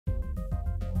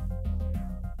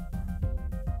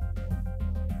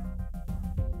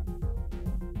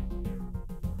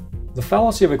The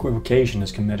fallacy of equivocation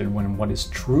is committed when what is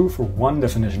true for one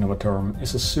definition of a term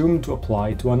is assumed to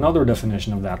apply to another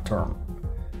definition of that term.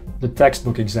 The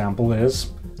textbook example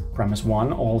is: Premise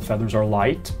 1, all feathers are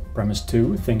light. Premise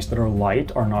 2, things that are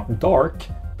light are not dark.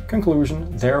 Conclusion,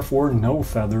 therefore no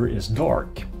feather is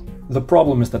dark. The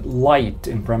problem is that light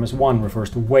in premise 1 refers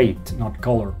to weight, not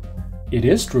color. It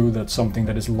is true that something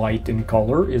that is light in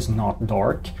color is not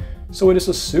dark, so it is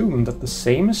assumed that the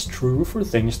same is true for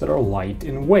things that are light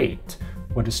in weight.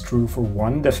 What is true for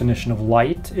one definition of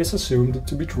light is assumed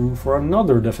to be true for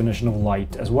another definition of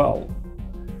light as well.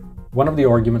 One of the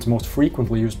arguments most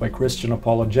frequently used by Christian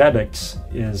apologetics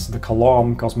is the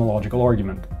Kalam cosmological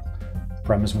argument.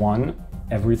 Premise 1,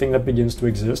 everything that begins to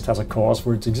exist has a cause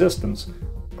for its existence.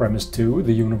 Premise 2,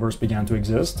 the universe began to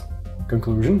exist.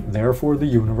 Conclusion, therefore the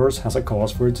universe has a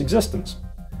cause for its existence.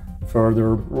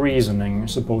 Further reasoning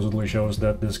supposedly shows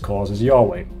that this cause is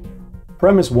Yahweh.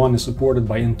 Premise 1 is supported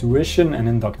by intuition and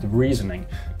inductive reasoning.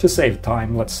 To save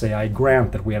time, let's say I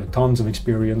grant that we have tons of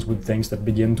experience with things that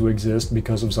begin to exist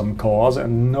because of some cause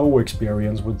and no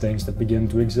experience with things that begin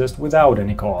to exist without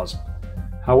any cause.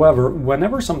 However,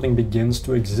 whenever something begins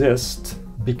to exist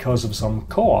because of some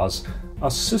cause, a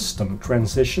system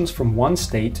transitions from one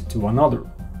state to another.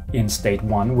 In state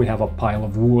 1 we have a pile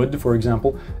of wood, for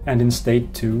example, and in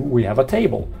state 2 we have a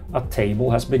table. A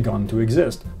table has begun to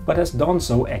exist, but has done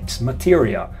so ex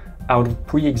materia, out of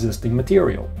pre-existing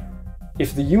material.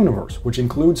 If the universe, which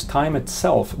includes time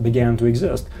itself, began to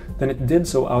exist, then it did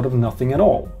so out of nothing at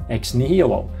all, ex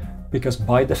nihilo, because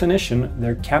by definition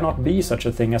there cannot be such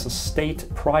a thing as a state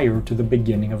prior to the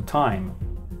beginning of time.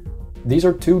 These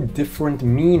are two different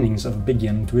meanings of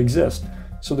begin to exist,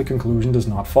 so the conclusion does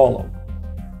not follow.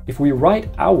 If we write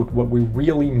out what we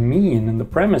really mean in the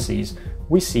premises,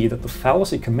 we see that the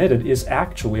fallacy committed is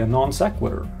actually a non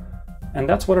sequitur. And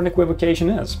that's what an equivocation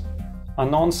is. A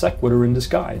non sequitur in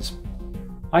disguise.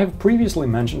 I have previously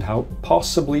mentioned how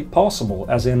possibly possible,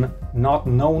 as in not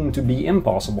known to be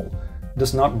impossible,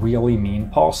 does not really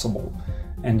mean possible,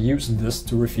 and used this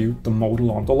to refute the modal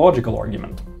ontological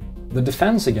argument. The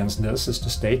defense against this is to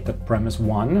state that premise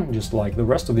 1, just like the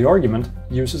rest of the argument,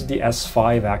 uses the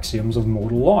S5 axioms of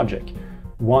modal logic,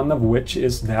 one of which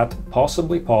is that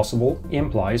possibly possible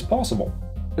implies possible.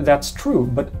 That's true,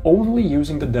 but only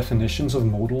using the definitions of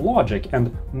modal logic,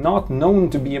 and not known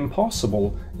to be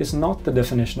impossible is not the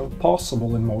definition of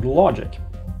possible in modal logic.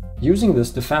 Using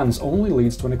this defense only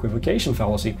leads to an equivocation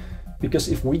fallacy, because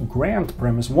if we grant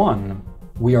premise 1,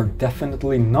 we are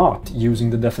definitely not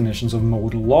using the definitions of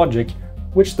modal logic,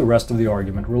 which the rest of the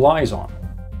argument relies on.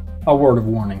 A word of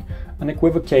warning, an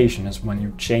equivocation is when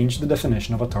you change the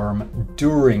definition of a term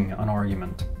during an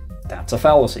argument. That's a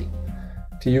fallacy.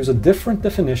 To use a different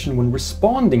definition when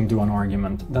responding to an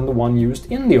argument than the one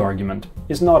used in the argument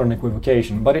is not an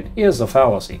equivocation, but it is a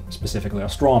fallacy, specifically a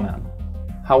straw man.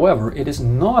 However, it is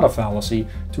not a fallacy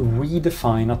to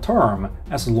redefine a term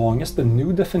as long as the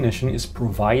new definition is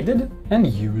provided and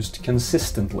used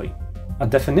consistently. A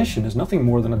definition is nothing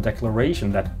more than a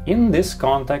declaration that in this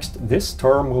context this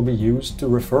term will be used to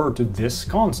refer to this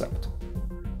concept.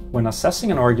 When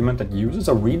assessing an argument that uses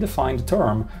a redefined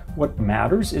term, what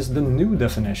matters is the new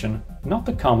definition, not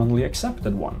the commonly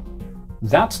accepted one.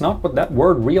 That's not what that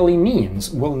word really means,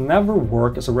 will never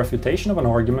work as a refutation of an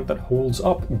argument that holds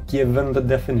up given the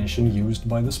definition used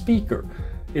by the speaker.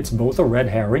 It's both a red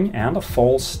herring and a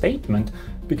false statement,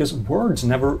 because words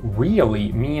never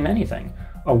really mean anything.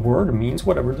 A word means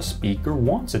whatever the speaker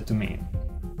wants it to mean.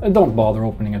 Don't bother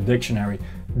opening a dictionary.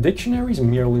 Dictionaries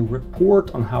merely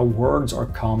report on how words are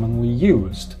commonly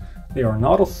used. They are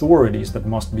not authorities that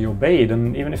must be obeyed,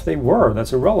 and even if they were,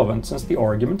 that's irrelevant, since the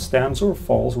argument stands or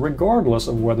falls regardless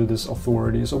of whether this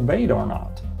authority is obeyed or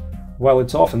not. While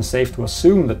it's often safe to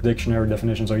assume that dictionary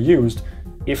definitions are used,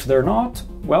 if they're not,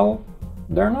 well,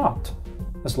 they're not.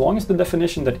 As long as the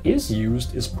definition that is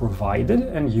used is provided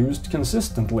and used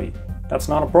consistently, that's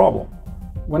not a problem.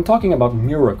 When talking about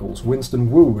miracles, Winston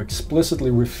Wu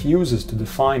explicitly refuses to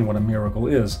define what a miracle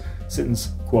is,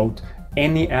 since, quote,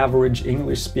 any average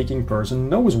English-speaking person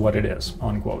knows what it is,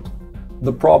 unquote.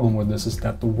 The problem with this is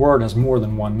that the word has more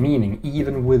than one meaning,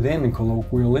 even within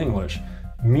colloquial English.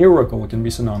 Miracle can be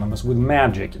synonymous with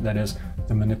magic, that is,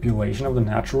 the manipulation of the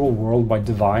natural world by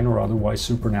divine or otherwise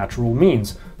supernatural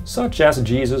means, such as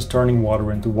Jesus turning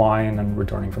water into wine and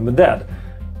returning from the dead.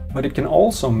 But it can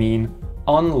also mean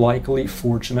unlikely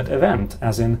fortunate event,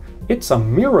 as in, it's a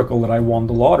miracle that I won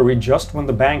the lottery just when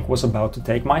the bank was about to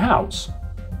take my house.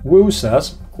 Wu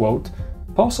says, quote,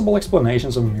 possible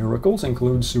explanations of miracles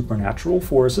include supernatural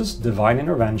forces, divine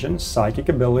intervention, psychic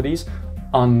abilities,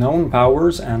 unknown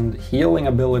powers, and healing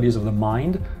abilities of the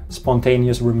mind,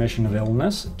 spontaneous remission of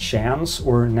illness, chance,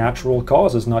 or natural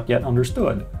causes not yet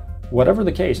understood. Whatever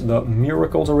the case, the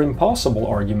miracles are impossible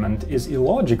argument is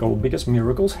illogical because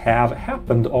miracles have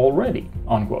happened already,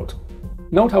 unquote.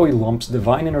 Note how he lumps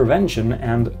divine intervention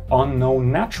and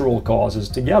unknown natural causes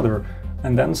together,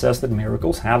 and then says that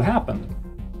miracles have happened.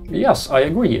 Yes, I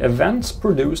agree, events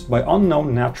produced by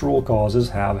unknown natural causes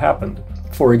have happened.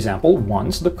 For example,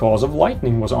 once the cause of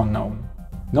lightning was unknown.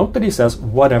 Note that he says,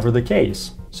 whatever the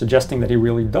case, suggesting that he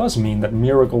really does mean that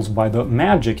miracles by the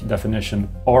magic definition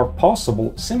are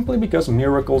possible simply because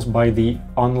miracles by the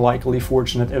unlikely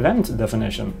fortunate event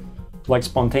definition, like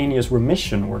spontaneous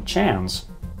remission or chance,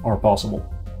 are possible.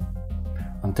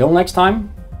 Until next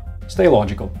time, stay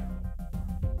logical.